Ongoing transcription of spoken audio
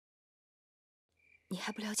你还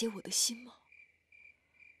不了解我的心吗？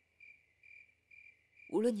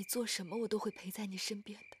无论你做什么，我都会陪在你身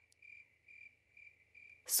边的。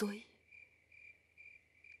所以，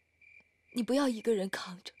你不要一个人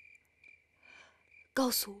扛着，告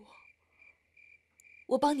诉我，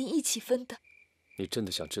我帮你一起分担。你真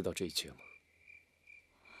的想知道这一切吗？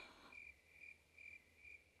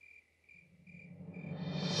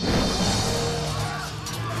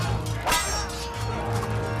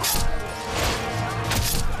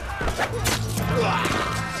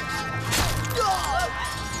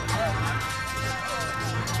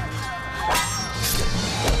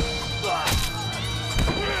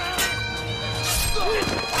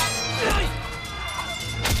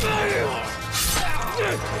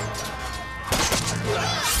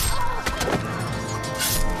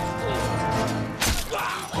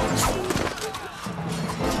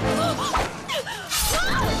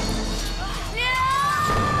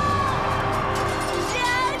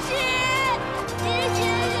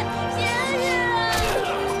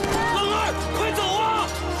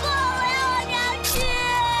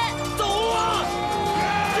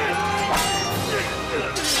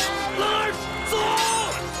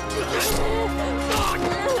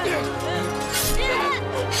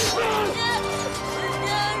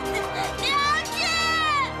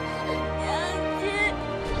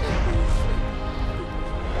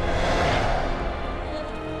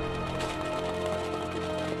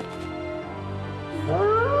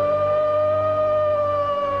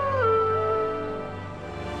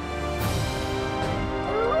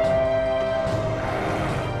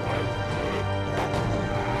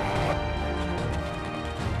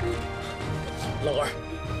 浪儿，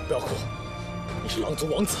不要哭，你是狼族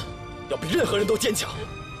王子，要比任何人都坚强。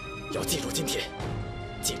要记住今天，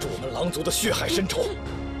记住我们狼族的血海深仇。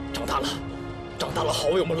长大了，好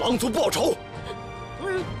为我们狼族报仇。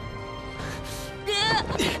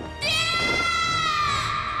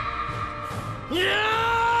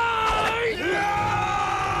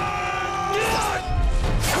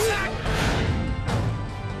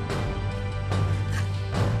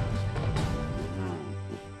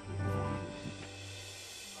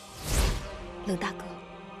冷大哥，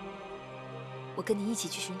我跟你一起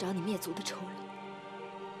去寻找你灭族的仇人，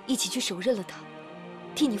一起去手刃了他，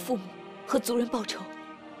替你父母和族人报仇。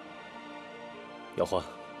瑶花，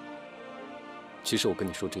其实我跟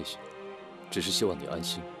你说这些，只是希望你安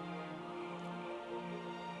心。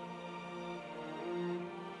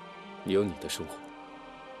你有你的生活，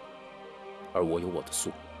而我有我的宿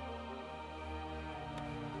命。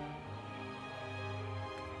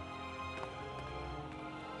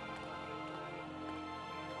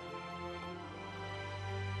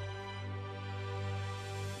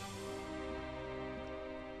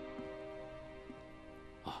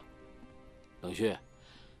冷血，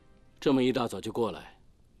这么一大早就过来，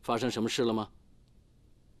发生什么事了吗？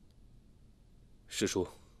师叔，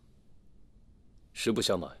实不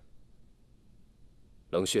相瞒，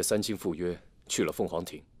冷血3经赴约去了凤凰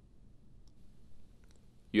亭，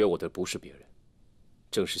约我的不是别人，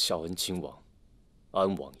正是孝恩亲王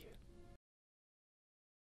安王爷。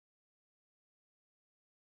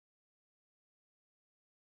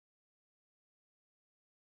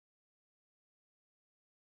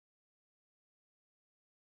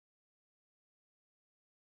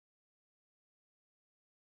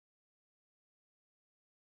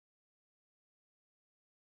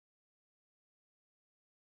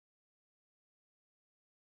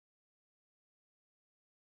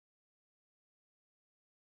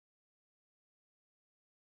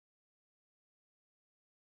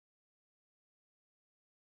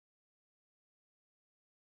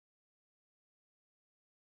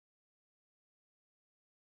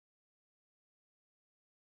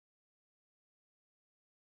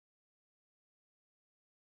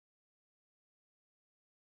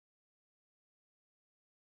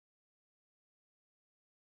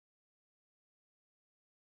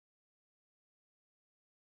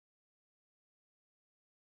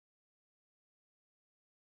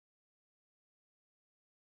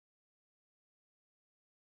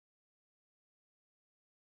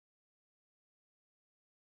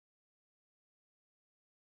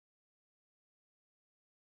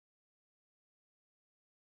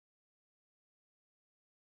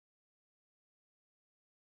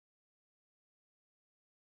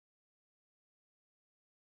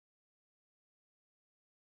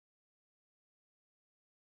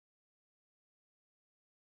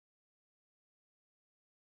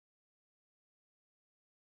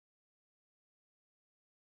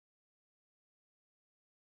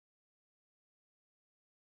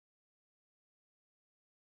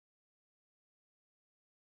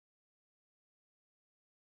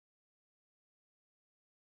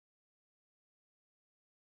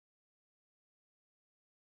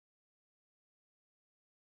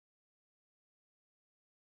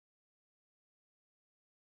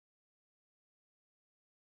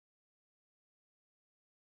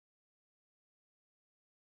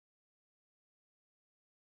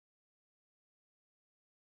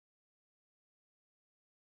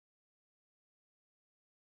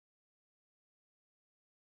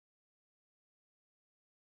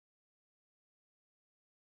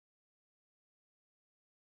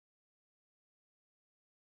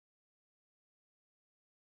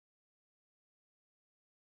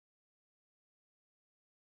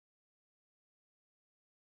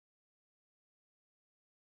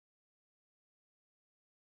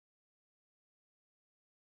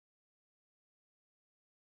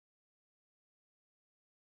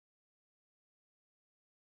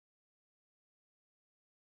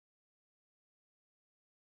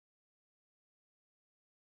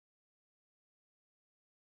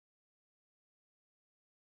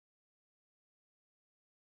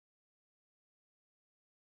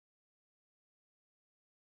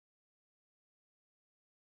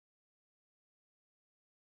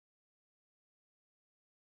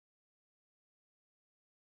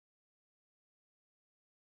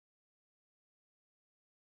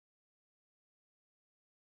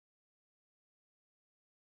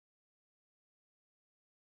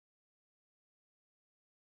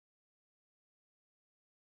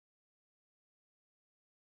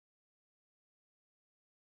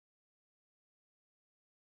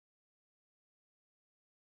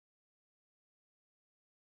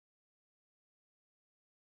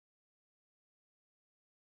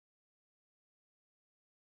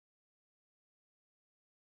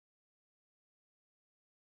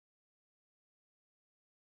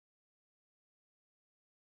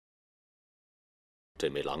这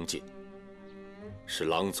枚狼剑是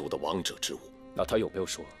狼族的王者之物。那他有没有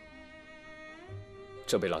说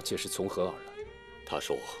这枚狼剑是从何而来？他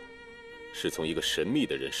说是从一个神秘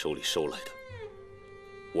的人手里收来的。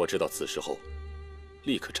我知道此事后，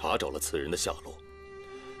立刻查找了此人的下落，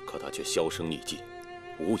可他却销声匿迹，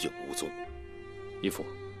无影无踪。义父，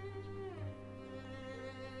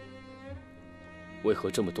为何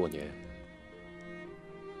这么多年，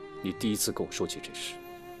你第一次跟我说起这事？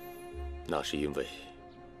那是因为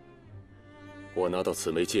我拿到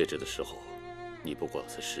此枚戒指的时候，你不过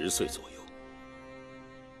才10岁左右。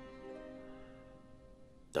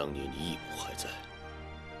当年你义母还在，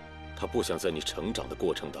他不想在你成长的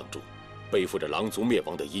过程当中背负着狼族灭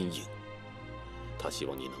亡的阴影，他希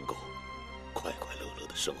望你能够快快乐乐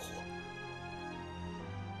的生活。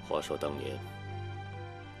话说当年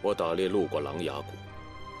我打猎路过狼牙谷，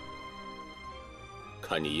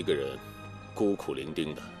看你一个人孤苦伶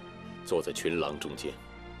仃的坐在群狼中间，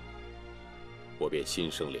我便心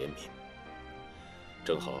生怜悯。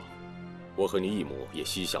正好我和你义母也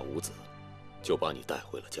膝下无子，就把你带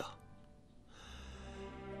回了家。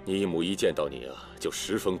你义母一见到你啊，就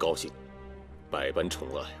十分高兴，百般宠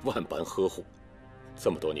爱，万般呵护。这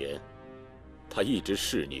么多年，她一直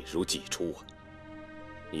视你如己出啊。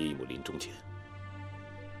你义母临终前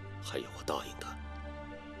还要我答应她，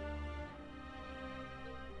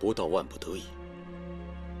不到万不得已，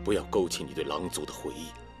不要勾起你对狼族的回忆。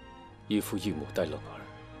义父义母待冷儿，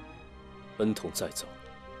恩同再造，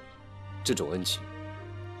这种恩情，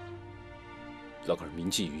冷儿铭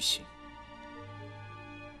记于心。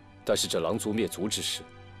但是这狼族灭族之事，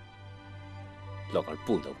冷儿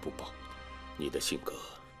不能不报。你的性格，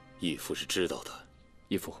义父是知道的。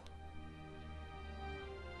义父，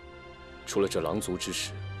除了这狼族之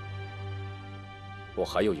事，我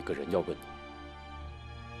还有一个人要问你。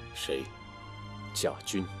谁？贾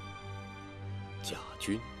军。贾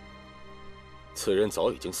军？此人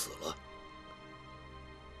早已经死了。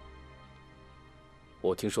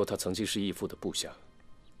我听说他曾经是义父的部下，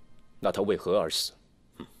那他为何而死？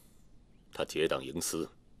他结党营私，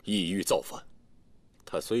意欲造反。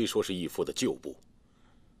他虽说是义父的旧部，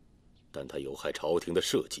但他有害朝廷的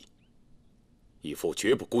社稷，义父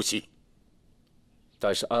绝不姑息。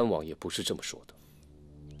但是安王也不是这么说的。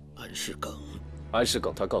安世耿，安世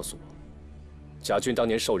耿他告诉我，贾军当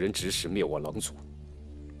年受人指使灭我狼族，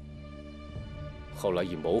后来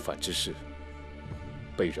以谋反之事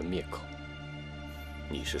被人灭口。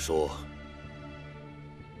你是说，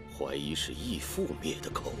怀疑是义父灭的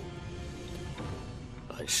口？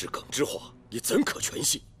安世耿之话，你怎可全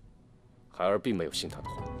信？孩儿并没有信他的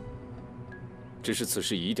话，只是此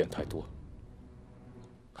事疑点太多，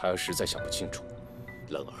孩儿实在想不清楚。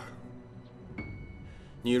冷儿，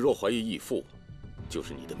你若怀疑义父就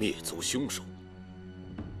是你的灭族凶手，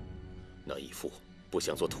那义父不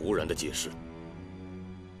想做突然的解释，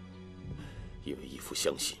因为义父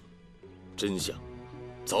相信真相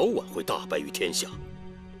早晚会大白于天下。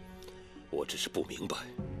我只是不明白，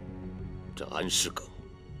这安世耿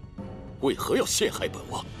为何要陷害本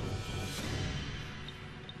王？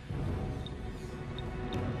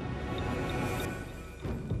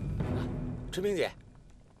春明姐，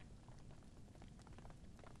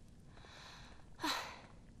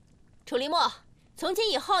楚离墨，从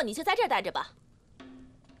今以后你就在这儿待着吧。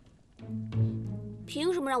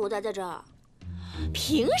凭什么让我待在这儿？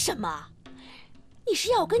凭什么？你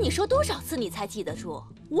是要我跟你说多少次你才记得住？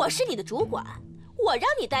我是你的主管，我让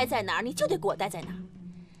你待在哪儿，你就得给我待在哪儿。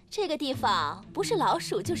这个地方不是老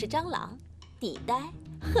鼠就是蟑螂，你待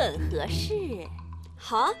很合适。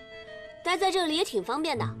好啊，待在这里也挺方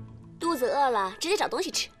便的，肚子饿了直接找东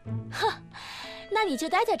西吃。哼，那你就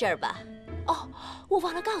待在这儿吧。哦，我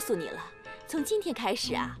忘了告诉你了，从今天开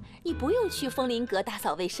始啊，你不用去枫林阁打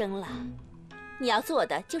扫卫生了，你要做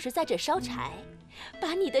的就是在这烧柴，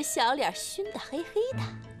把你的小脸熏得黑黑的，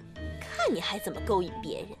看你还怎么勾引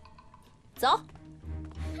别人。走。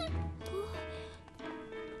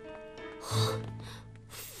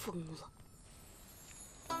疯了！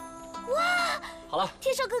哇！好了，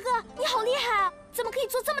天少哥哥，你好厉害啊！怎么可以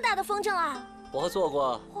做这么大的风筝啊？我还做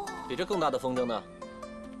过比这更大的风筝呢。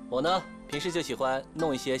我呢，平时就喜欢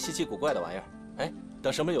弄一些稀奇古怪的玩意儿。哎，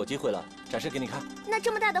等什么有机会了，展示给你看。那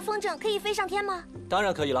这么大的风筝可以飞上天吗？当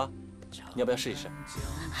然可以了，你要不要试一试？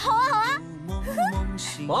好啊，好啊！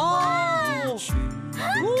哇！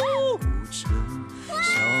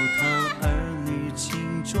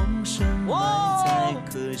哇！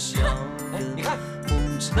你看，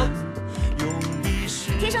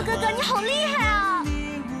天少哥哥，你好厉害啊！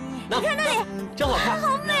你看那里，真好看，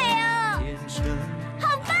好美啊！好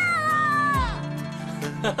棒啊！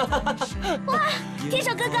哇，天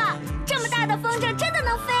手哥哥，这么大的风筝真的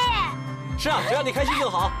能飞？是啊，只要你开心就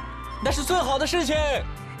好，那是最好的事情。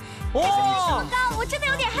哇！这么高，我真的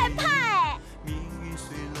有点害怕哎。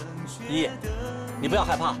依依，你不要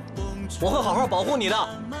害怕，我会好好保护你的。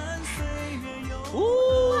哇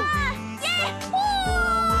耶！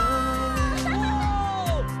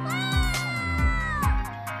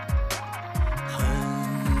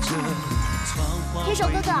天手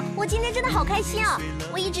哥哥，我今天真的好开心啊！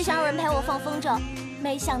我一直想有人陪我放风筝，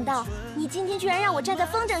没想到你今天居然让我站在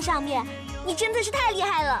风筝上面，你真的是太厉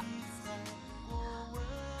害了！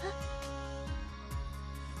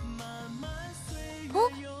哦，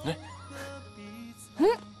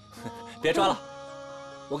别抓了，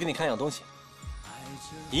我给你看样东西。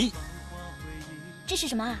咦，这是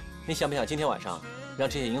什么啊？你想不想今天晚上让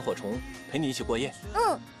这些萤火虫陪你一起过夜？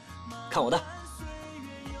嗯，看我的。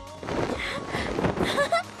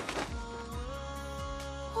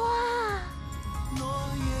哇！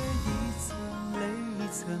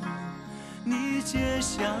理解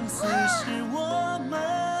相思是我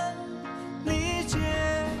们，理解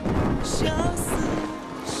相思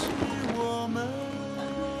是我们。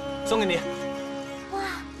送给你。哇，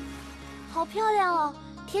好漂亮哦！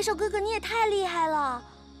铁手哥哥，你也太厉害了。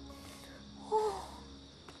哦。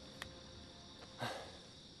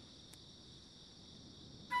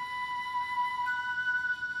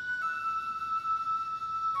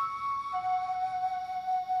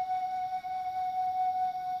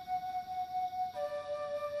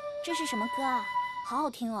这是什么歌啊？好好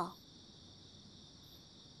听哦。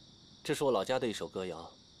这是我老家的一首歌谣。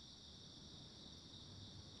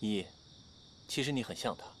依依，其实你很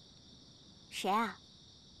像她。谁啊？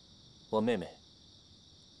我妹妹。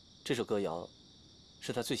这首歌谣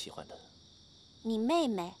是她最喜欢的。你妹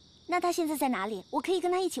妹？那她现在在哪里？我可以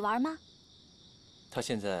跟她一起玩吗？她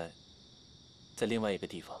现在在另外一个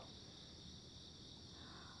地方，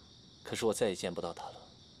可是我再也见不到她了。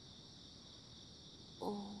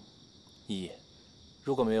哦。依依，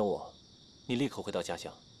如果没有我，你立刻回到家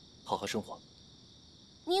乡，好好生活。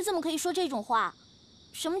你怎么可以说这种话？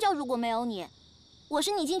什么叫如果没有你？我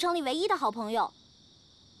是你京城里唯一的好朋友，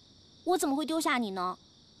我怎么会丢下你呢？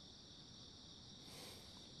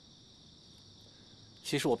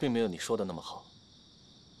其实我并没有你说的那么好，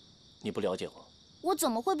你不了解我。我怎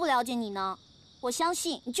么会不了解你呢？我相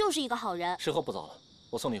信你就是一个好人。时候不早了，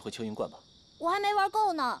我送你回秋云观吧。我还没玩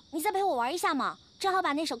够呢，你再陪我玩一下嘛。正好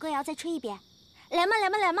把那首歌谣再吹一遍，来嘛来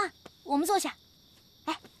嘛来嘛，我们坐下，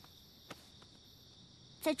哎，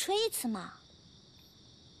再吹一次嘛。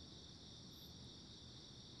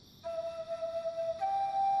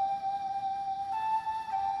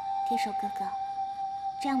铁手哥哥，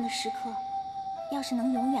这样的时刻，要是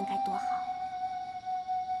能永远该多好。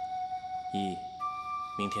依依，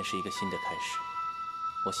明天是一个新的开始，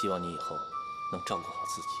我希望你以后能照顾好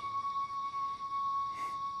自己。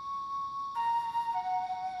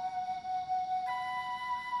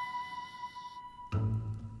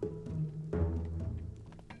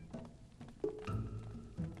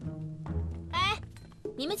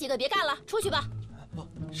你们几个别干了，出去吧。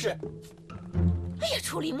是。哎呀，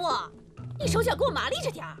楚林墨，你手脚给我麻利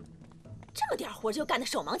着点儿，这么点活就干得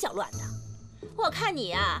手忙脚乱的。我看你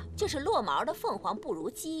呀，就是落毛的凤凰不如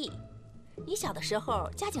鸡。你小的时候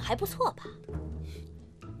家境还不错吧？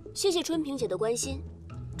谢谢春萍姐的关心，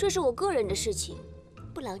这是我个人的事情，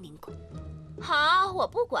不劳您管。好，我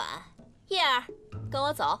不管。叶儿，跟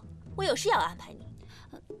我走，我有事要安排你。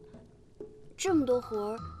这么多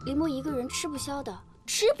活儿，林墨一个人吃不消的。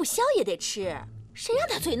吃不消也得吃，谁让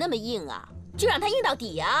他嘴那么硬啊？就让他硬到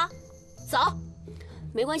底呀！走，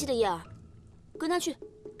没关系的，叶儿，跟他去，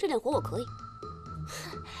这点活我可以。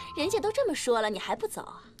人家都这么说了，你还不走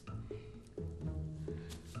啊？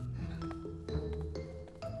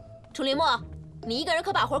楚林墨，你一个人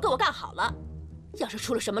可把活给我干好了，要是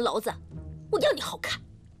出了什么娄子，我要你好看。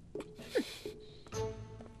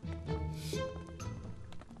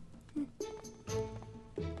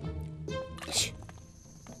去。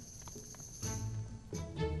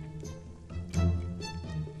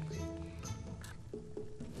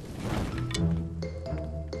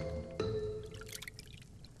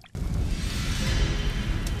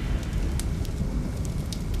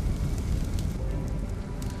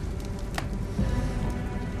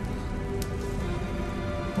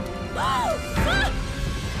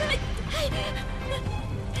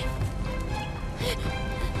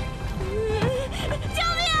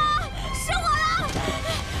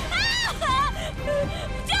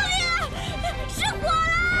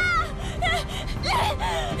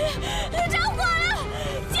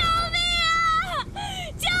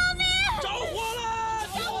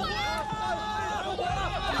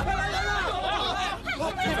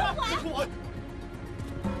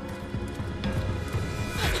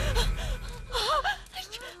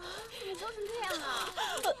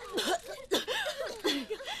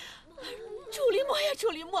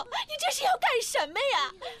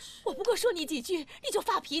我不过说你几句，你就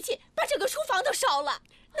发脾气，把整个厨房都烧了。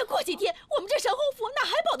那过几天我们这神侯府哪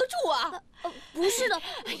还保得住啊？不是的。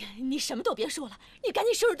哎呀，你什么都别说了，你赶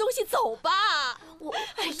紧收拾东西走吧。我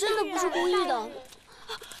真的不是故意的。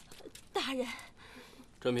大人，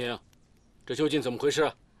春平，这究竟怎么回事？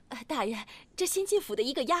大人，这新进府的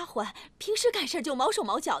一个丫鬟，平时干事就毛手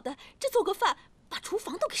毛脚的，这做个饭把厨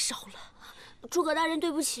房都给烧了。诸葛大人，对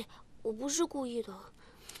不起，我不是故意的，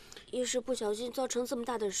一时不小心造成这么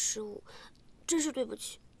大的失误，真是对不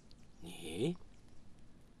起。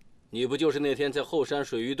你不就是那天在后山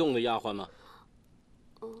水玉洞的丫鬟吗？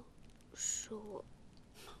是我。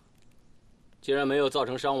既然没有造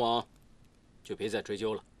成伤亡，就别再追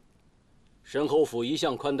究了。神侯府一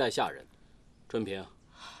向宽待下人，春平，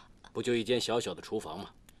不就一间小小的厨房吗？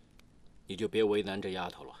你就别为难这丫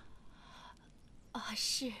头了。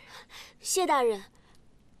是，谢大人。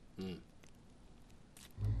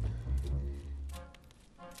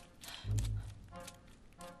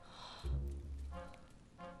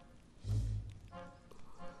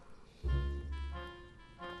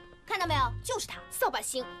看到没有，就是他，扫把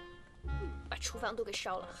星，把厨房都给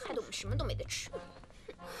烧了，害得我们什么都没得吃。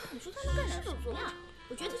你说他能干点什么呀？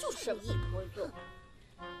我觉得他就是故意不会做。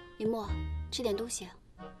林墨，吃点东西。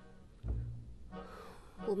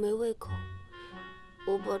我没胃口，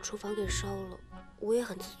我把厨房给烧了，我也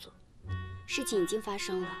很自责。事情已经发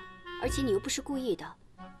生了，而且你又不是故意的，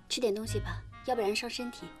吃点东西吧，要不然伤身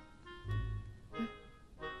体。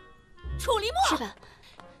楚离墨，吃吧。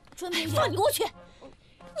春平，放你过去！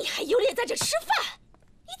你还有脸在这吃饭？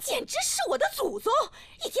你简直是我的祖宗！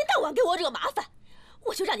一天到晚给我惹麻烦，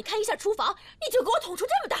我就让你看一下厨房，你就给我捅出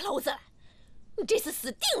这么大篓子来！你这次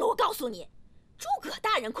死定了！我告诉你，诸葛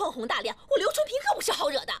大人宽宏大量，我刘春平可不是好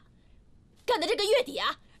惹的。干到这个月底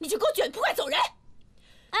啊，你就给我卷铺盖走人！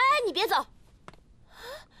哎，你别走！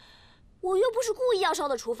我又不是故意要烧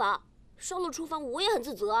的厨房，烧了厨房我也很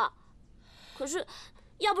自责。可是，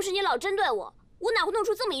要不是你老针对我，我哪会弄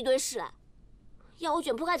出这么一堆事来？要我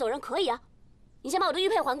卷铺盖走人可以啊，你先把我的玉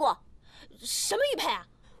佩还过。什么玉佩啊？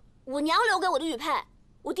我娘留给我的玉佩，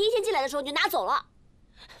我第一天进来的时候你就拿走了。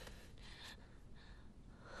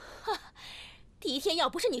第一天要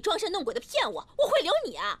不是你装神弄鬼的骗我，我会留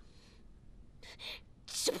你啊！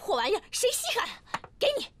这破玩意儿谁稀罕？给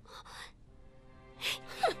你。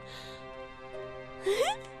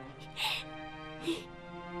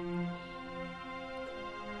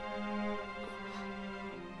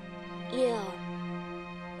叶儿，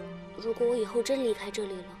如果我以后真离开这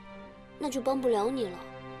里了，那就帮不了你了，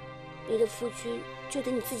你的夫君就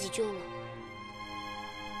得你自己救了。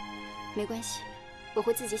没关系，我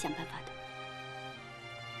会自己想办法的。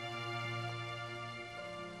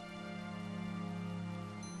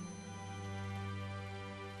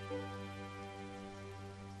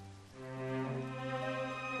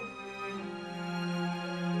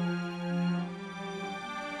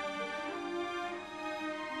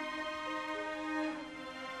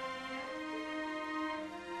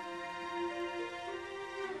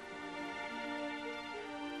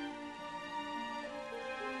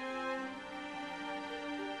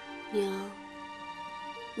娘，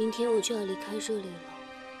明天我就要离开这里了，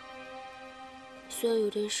虽然有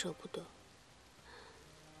点舍不得，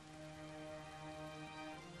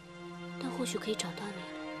但或许可以找到你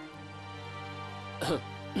了。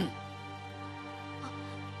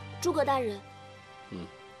诸葛大人。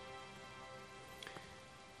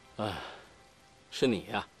是你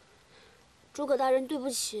呀。诸葛大人，对不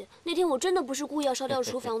起，那天我真的不是故意要烧掉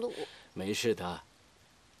厨房的。我没事的。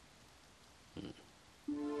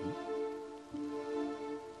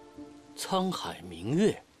沧海明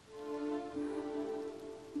月，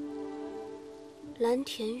蓝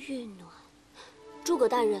田玉暖。诸葛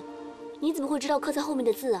大人，你怎么会知道刻在后面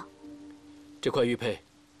的字啊？这块玉佩，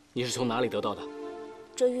你是从哪里得到的？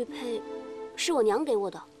这玉佩是我娘给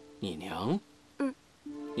我的。你娘？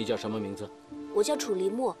你叫什么名字？我叫楚离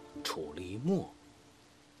墨。楚离墨。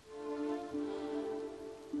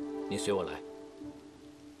你随我来。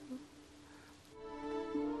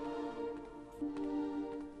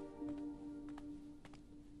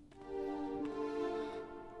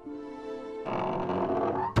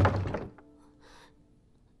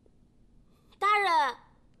大人，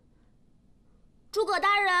诸葛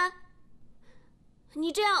大人，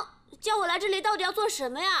你这样叫我来这里，到底要做什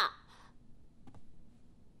么呀？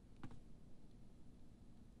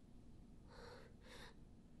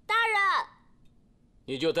大人，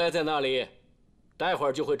你就待在那里，待会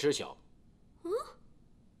儿就会知晓。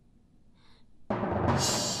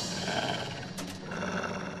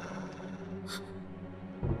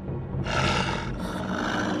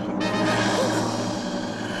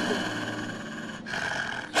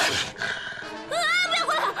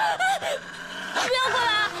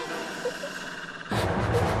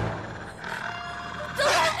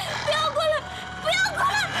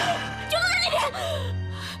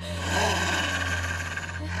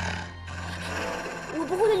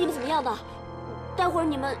不会对你们怎么样的。待会儿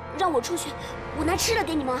你们让我出去，我拿吃的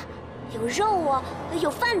给你们，有肉啊，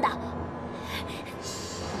有饭的。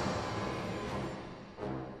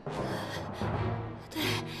对，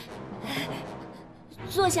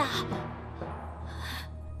坐下。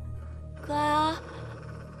可爱啊。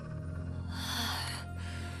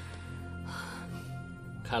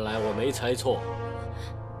 看来我没猜错。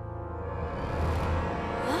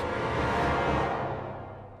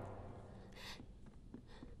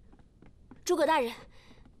诸葛大人，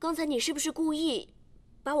刚才你是不是故意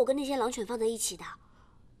把我跟那些狼犬放在一起的？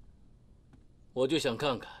我就想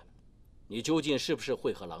看看，你究竟是不是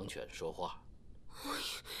会和狼犬说话。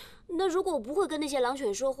那如果我不会跟那些狼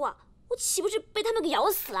犬说话，我岂不是被他们给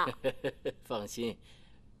咬死了？放心，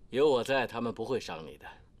有我在，他们不会伤你的。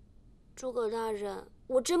 诸葛大人，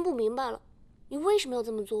我真不明白了，你为什么要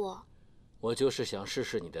这么做？我就是想试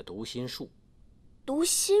试你的读心术。读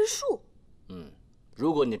心术？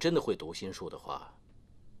如果你真的会读心术的话，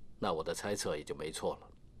那我的猜测也就没错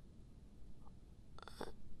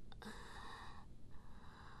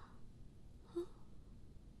了。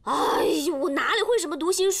哎呦，我哪里会什么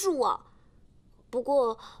读心术啊？不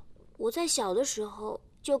过我在小的时候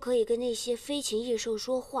就可以跟那些飞禽异兽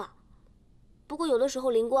说话，不过有的时候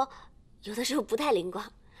灵光。 有的时候不太灵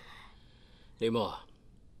光。林墨，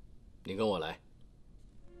你跟我来。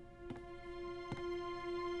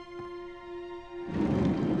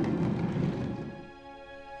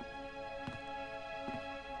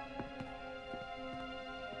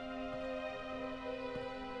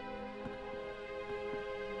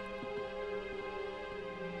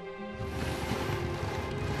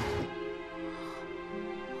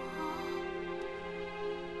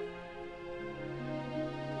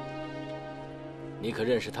你可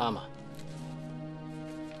认识她吗？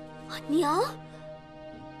娘，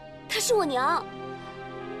她是我娘。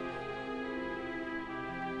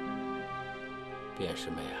卞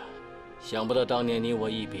师妹啊，想不到当年你我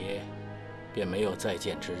一别，便没有再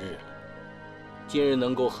见之日了。今日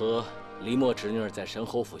能够和黎墨侄女在神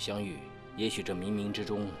侯府相遇，也许这冥冥之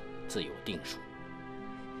中自有定数。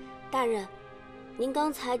大人，您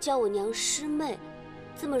刚才叫我娘师妹，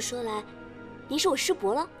这么说来，您是我师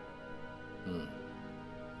伯了？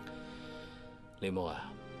林墨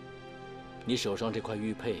啊，你手上这块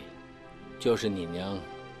玉佩，就是你娘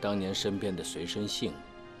当年身边的随身信。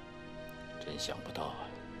真想不到啊，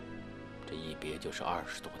这一别就是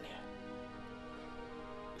20多年。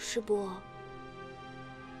师伯，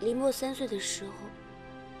黎墨3岁的时候，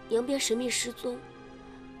娘便神秘失踪，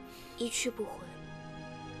一去不回。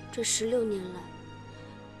这16年来，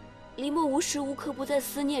黎墨无时无刻不在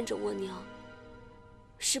思念着我娘。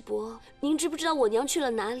师伯，您知不知道我娘去了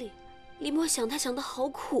哪里？ 黎墨想她想得好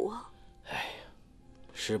苦啊！哎呀，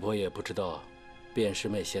师伯也不知道，卞师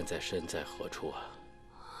妹现在身在何处啊？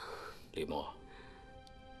黎墨，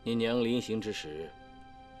你娘临行之时，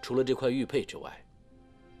除了这块玉佩之外，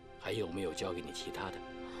还有没有教给你其他的？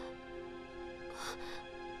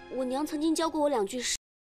我娘曾经教过我2句诗。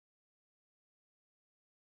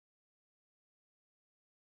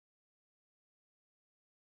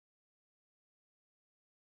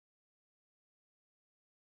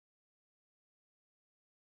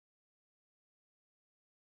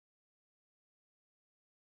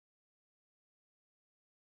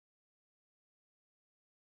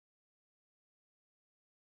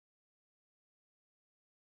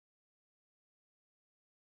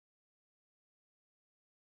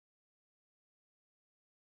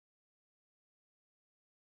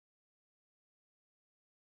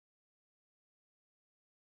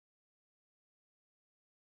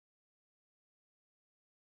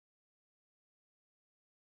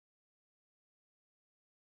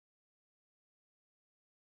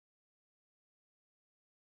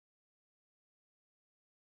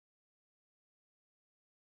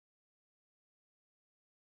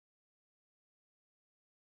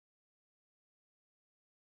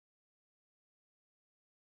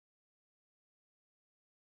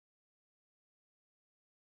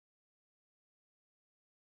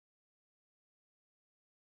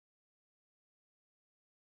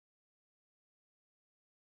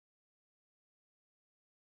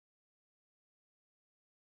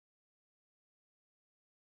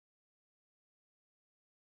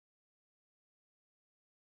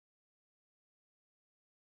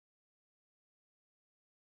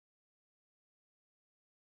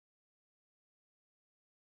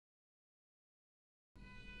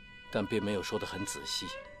 但并没有说得很仔细，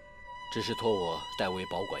只是托我代为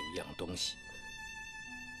保管一样东西。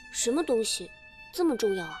什么东西这么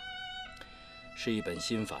重要啊？是一本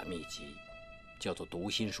心法秘籍，叫做《读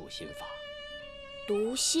心术心法》。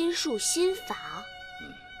读心术心法？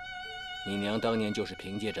你娘当年就是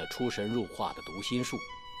凭借着出神入化的读心术，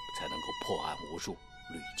才能够破案无数，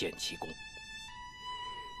屡建奇功。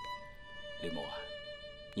李默啊，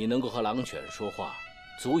你能够和狼犬说话，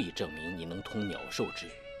足以证明你能通鸟兽之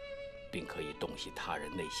语，并可以洞悉他人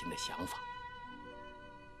内心的想法。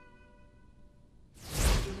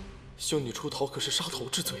修女出逃可是杀头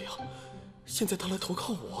之罪啊！现在她来投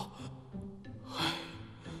靠我，唉，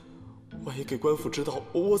万一给官府知道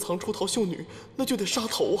我窝藏出逃修女，那就得杀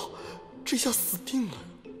头啊！这下死定了。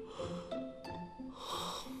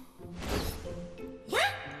呀，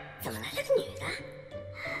怎么来了个女的？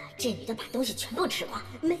这女的把东西全部吃光，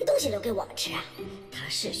没东西留给我们吃啊！她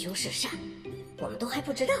是凶是善，我们都还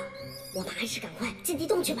不知道。我们还是赶快进地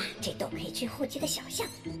洞去吧，这洞可以去后街的小巷，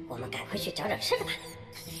我们赶快去找找吃的吧。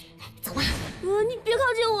走吧。你别靠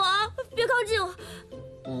近我啊！别靠近我！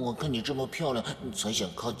我看你这么漂亮，才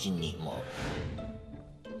想靠近你嘛。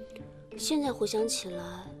现在回想起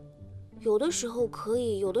来，有的时候可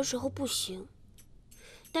以，有的时候不行。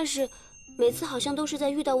但是每次好像都是在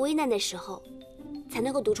遇到危难的时候，才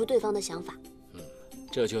能够读出对方的想法。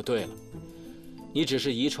这就对了。你只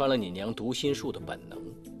是遗传了你娘读心术的本能，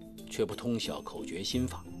却不通晓口诀心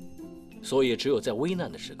法，所以只有在危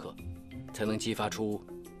难的时刻，才能激发出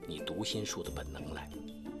你读心术的本能来。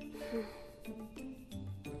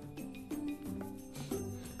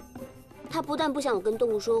他不但不想我跟动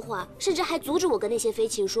物说话，甚至还阻止我跟那些飞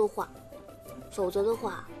禽说话。否则的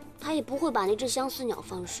话，他也不会把那只相思鸟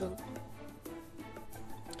放生。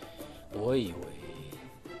我以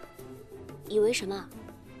为什么？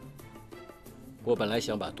我本来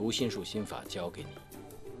想把读心术心法教给你，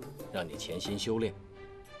让你潜心修炼。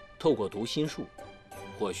透过读心术，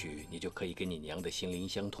或许你就可以跟你娘的心灵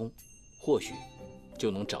相通，或许就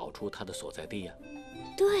能找出她的所在地呀。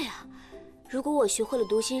对啊，如果我学会了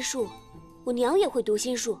读心术，我娘也会读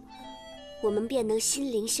心术，我们便能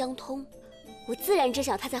心灵相通，我自然知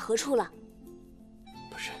晓她在何处了。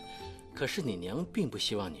不是，可是你娘并不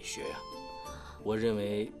希望你学呀。我认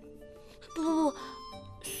为，不，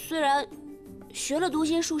虽然学了读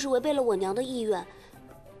心术是违背了我娘的意愿，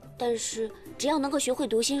但是只要能够学会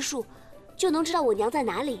读心术，就能知道我娘在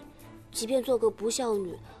哪里。即便做个不孝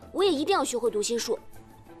女，我也一定要学会读心术。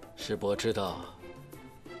师伯知道，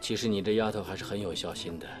其实你这丫头还是很有孝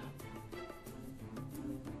心的。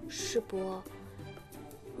师伯，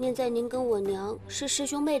念在您跟我娘是师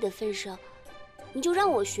兄妹的份上，你就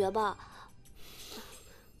让我学吧。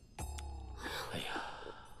哎呀，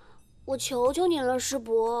我求求您了，师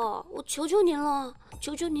伯，我求求您了，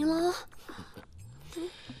求求您了。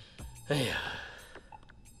哎呀，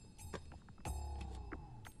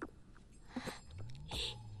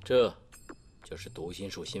这就是读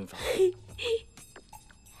心术心法。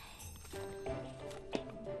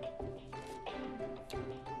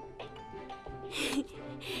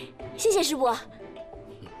谢谢师伯。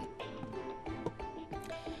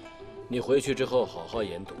你回去之后好好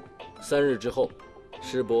研读，3日之后，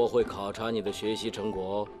师伯会考察你的学习成果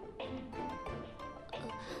哦。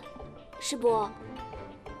师伯，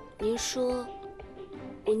您说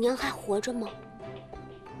我娘还活着吗？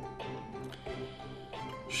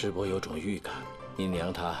师伯有种预感，你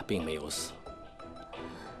娘她并没有死，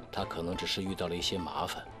她可能只是遇到了一些麻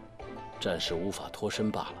烦，暂时无法脱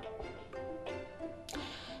身罢了。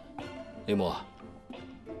林默，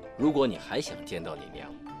如果你还想见到你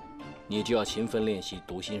娘，你就要勤奋练习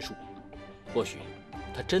读心术，或许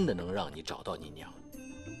她真的能让你找到你娘。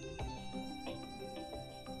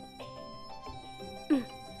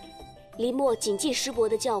林默谨记师伯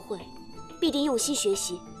的教诲，必定用心学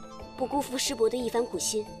习，不辜负师伯的一番苦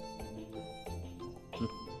心。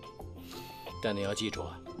但你要记住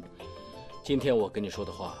啊，今天我跟你说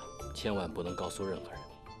的话，千万不能告诉任何人，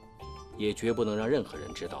也绝不能让任何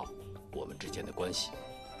人知道我们之间的关系。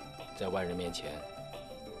在外人面前，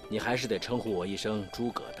你还是得称呼我一声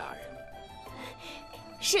诸葛大人。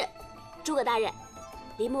是，诸葛大人，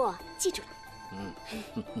林默记住了。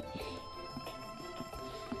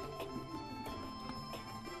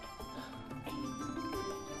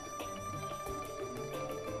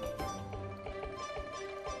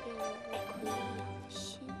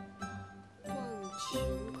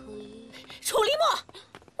楚林默，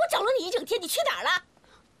我找了你一整天，你去哪儿了？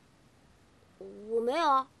我没有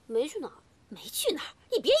啊，没去哪儿。没去哪儿？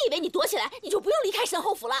你别以为你躲起来，你就不用离开神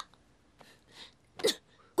侯府了。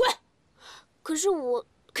滚！可是我……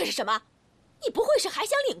可是什么？你不会是还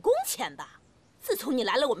想领工钱吧？自从你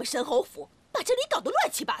来了我们神侯府，把这里搞得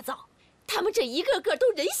乱七八糟，他们这一个个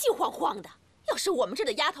都人心惶惶的。要是我们这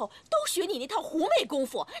的丫头都学你那套狐媚功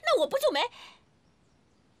夫，那我不就没……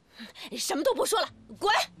什么都不说了，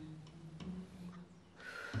滚！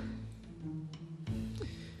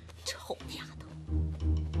臭丫头，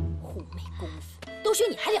狐媚功夫都学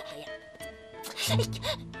你还了得呀！哎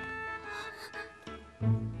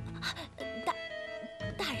呀，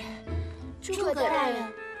大人，诸葛大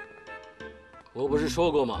人，我不是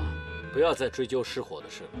说过吗？不要再追究失火的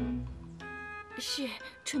事了。是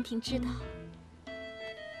春萍知道。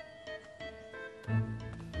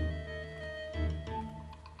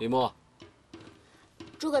李默，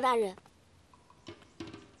诸葛大人，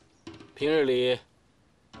平日里，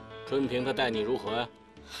春萍她待你如何呀？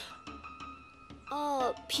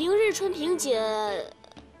平日春萍姐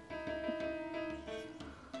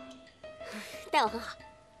待我很好。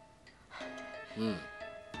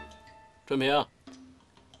春萍，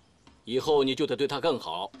以后你就得对她更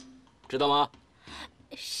好，知道吗？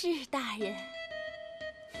是大人。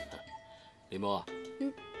李默，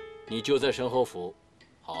你就在神侯府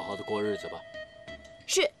好好的过日子吧。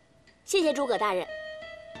是，谢谢诸葛大人。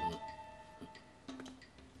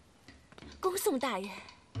恭送大人。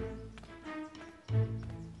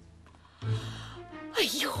哎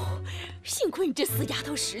呦，幸亏你这死丫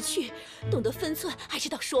头识趣，懂得分寸，还知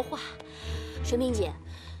道说话。春萍姐，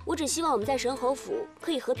我只希望我们在神侯府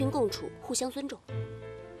可以和平共处，互相尊重。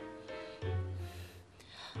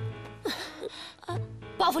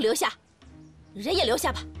包袱留下，人也留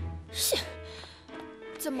下吧。是。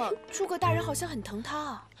怎么，诸葛大人好像很疼他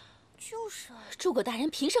啊？就是啊，诸葛大人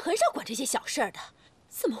平时很少管这些小事的，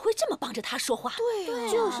怎么会这么帮着他说话？对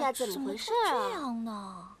啊，就是啊，怎么回事啊？这样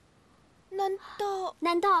呢？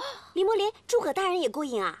难道林魔莲诸葛大人也勾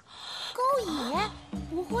引啊？勾引？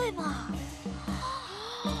不会吧？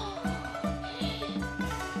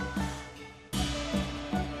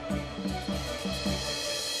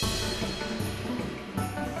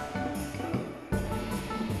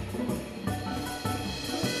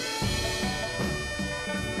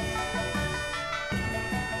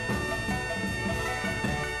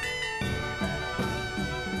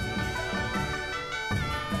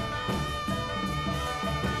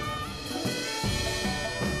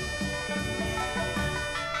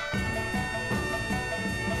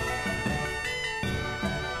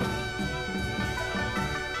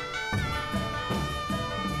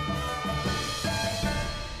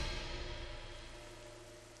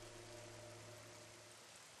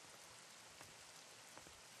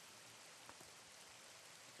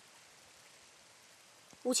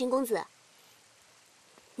无情公子，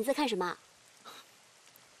你在看什么？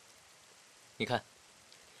你看，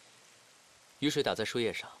雨水打在树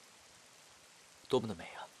叶上，多么的美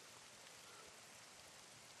啊！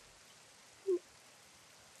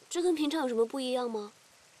这跟平常有什么不一样吗？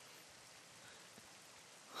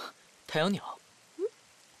太阳鸟。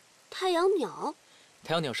太阳鸟？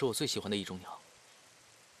太阳鸟是我最喜欢的一种鸟，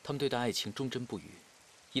它们对待爱情忠贞不渝，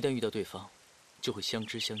一旦遇到对方，就会相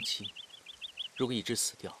知相亲。如果一只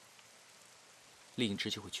死掉，另一只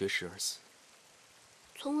就会绝食而死。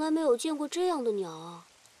从来没有见过这样的鸟啊！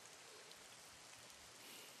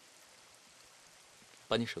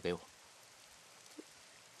把你手给我。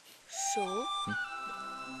手？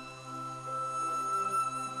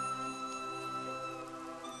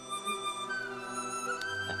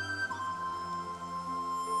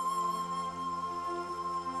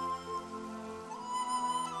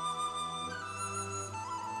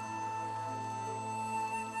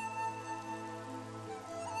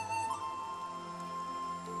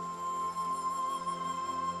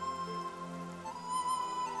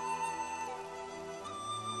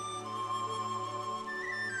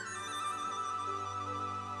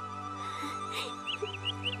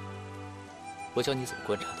我教你怎么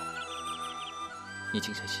观察它。你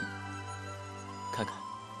静下心，看看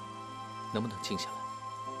能不能静下来。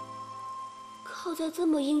靠在这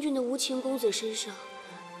么英俊的无情公子身上，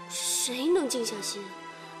谁能静下心？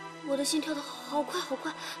我的心跳得好快好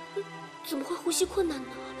快，怎么会呼吸困难呢？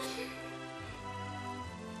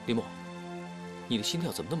林默，你的心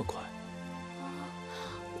跳怎么那么快？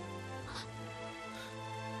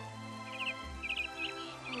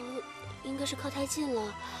应该是靠太近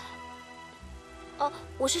了。哦，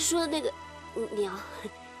我是说那个鸟。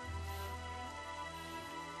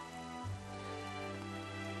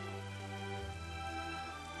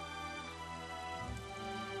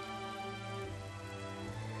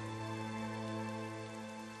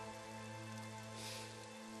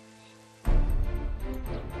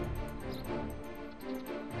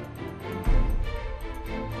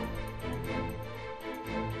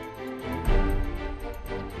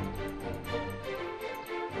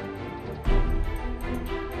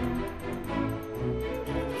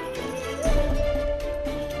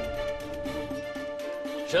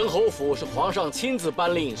神侯府是皇上亲自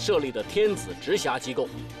颁令设立的天子直辖机构，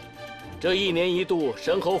这1年1度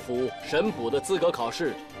神侯府神捕的资格考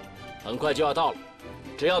试，很快就要到了。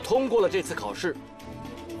只要通过了这次考试，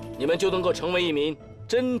你们就能够成为一名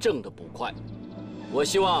真正的捕快。我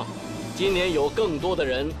希望今年有更多的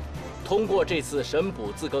人通过这次神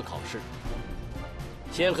捕资格考试。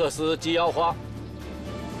仙鹤司鸡腰花，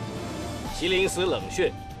麒麟司冷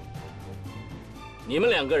血，你们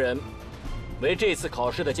2个人为这次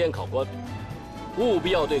考试的监考官，务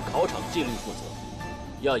必要对考场纪律负责，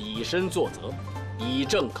要以身作则，以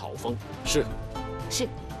正考风。是。是。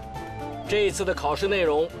这一次的考试内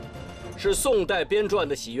容是宋代编撰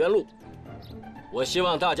的《洗冤录》，我希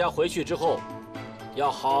望大家回去之后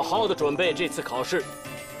要好好的准备这次考试。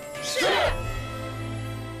是。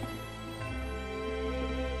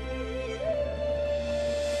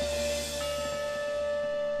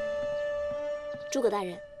诸葛大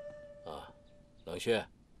人。冷血，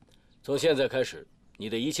从现在开始，你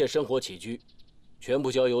的一切生活起居，全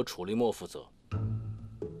部交由楚离墨负责。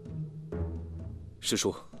师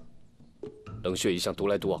叔，冷血一向独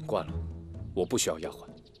来独往惯了，我不需要丫鬟。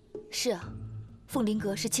是啊，凤林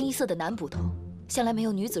阁是清一色的男捕头，向来没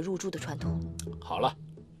有女子入住的传统。好了，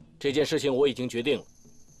这件事情我已经决定了，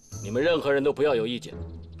你们任何人都不要有意见。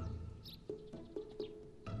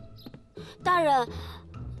大人。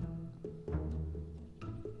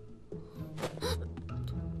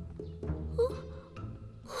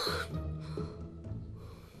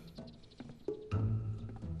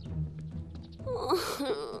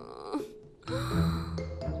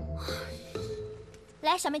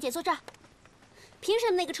来，小梅姐坐这儿。凭什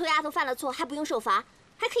么那个臭丫头犯了错还不用受罚，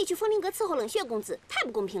还可以去风林阁伺候冷血公子？太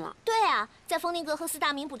不公平了！对啊，在风林阁和4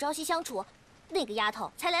大名捕朝夕相处，那个丫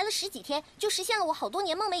头才来了10几天，就实现了我好多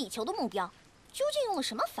年梦寐以求的目标。究竟用了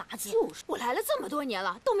什么法子？就是我来了这么多年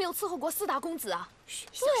了，都没有伺候过4大公子啊！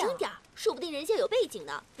小声点，说不定人家有背景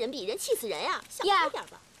呢，人比人气死人呀！小声点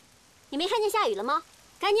吧。你没看见下雨了吗？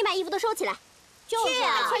赶紧把衣服都收起来。就是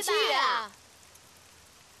啊，快去啊！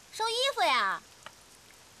收衣服呀！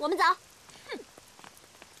我们走。哼。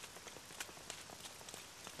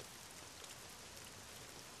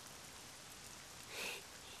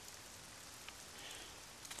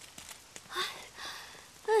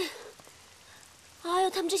哎呀，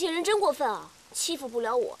他们这些人真过分啊！欺负不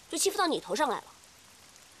了我，就欺负到你头上来了。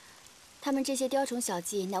他们这些雕虫小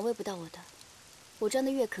技难为不到我的，我装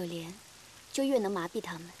得越可怜，就越能麻痹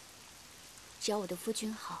他们。只要我的夫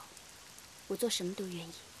君好，我做什么都愿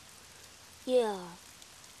意。叶儿，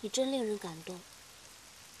你真令人感动。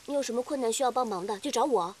你有什么困难需要帮忙的，就找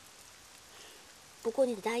我。不过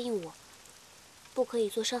你得答应我，不可以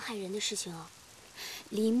做伤害人的事情啊。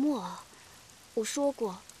黎墨，我说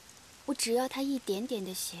过，我只要他一点点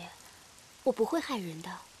的血，我不会害人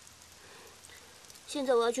的。现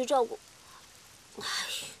在我要去照顾，哎，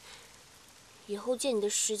以后见你的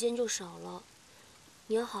时间就少了，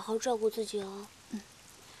你要好好照顾自己哦。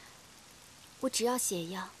我只要血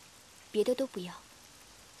药，别的都不要。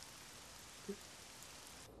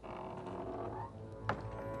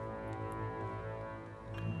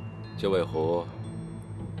九尾狐，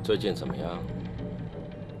最近怎么样？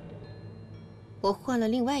我换了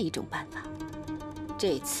另外一种办法，这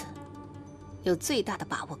一次有最大的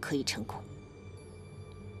把握可以成功。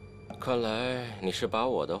看来你是把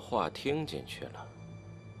我的话听进去了。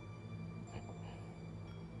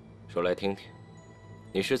说来听听，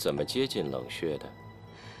你是怎么接近冷血的？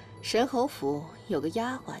神侯府有个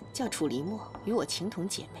丫鬟叫楚离墨，与我情同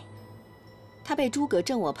姐妹。她被诸葛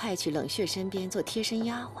正我派去冷血身边做贴身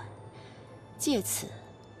丫鬟，借此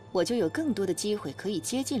我就有更多的机会可以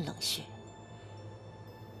接近冷血。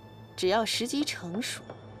只要时机成熟，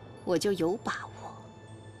我就有把握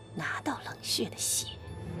拿到冷血的血。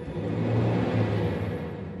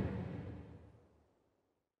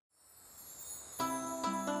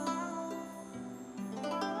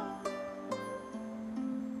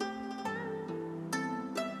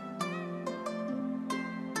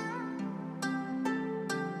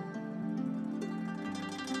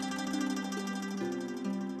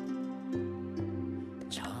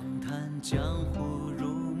长叹江湖如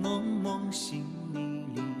梦，梦醒你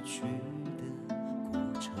离去的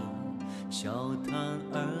过程，笑谈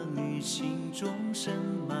儿女心中深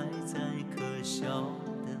埋在可笑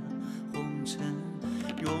的红尘，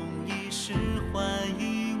用一世怀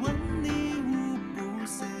疑问你无不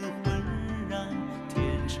似浑然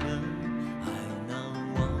天成，爱难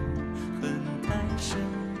忘恨太深，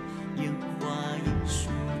烟花易数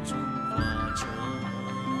中化成。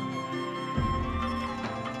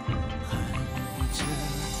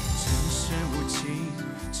无情，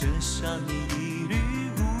折煞你一缕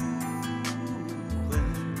无魂。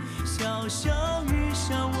潇潇雨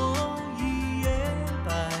下，我一夜白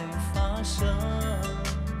发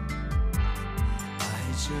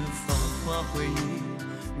着芳华回忆，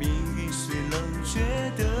命运虽冷，觉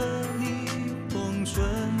得你红唇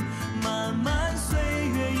漫漫岁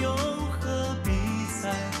月，又何必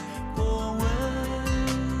再过问？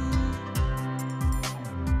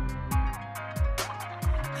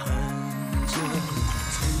恨这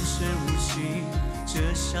尘世无情，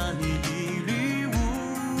折下你一缕无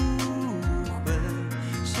魂，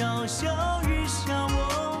潇潇雨下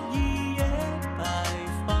我一夜白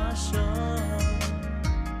发生。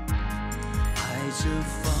爱着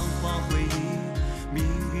芳华回忆，命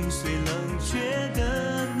运虽冷，觉得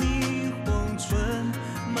你红唇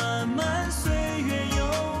漫漫岁月，又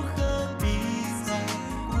何必再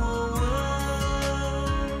过问？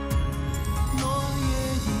落叶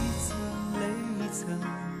一层泪一层，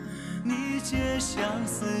你借相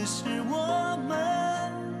思是我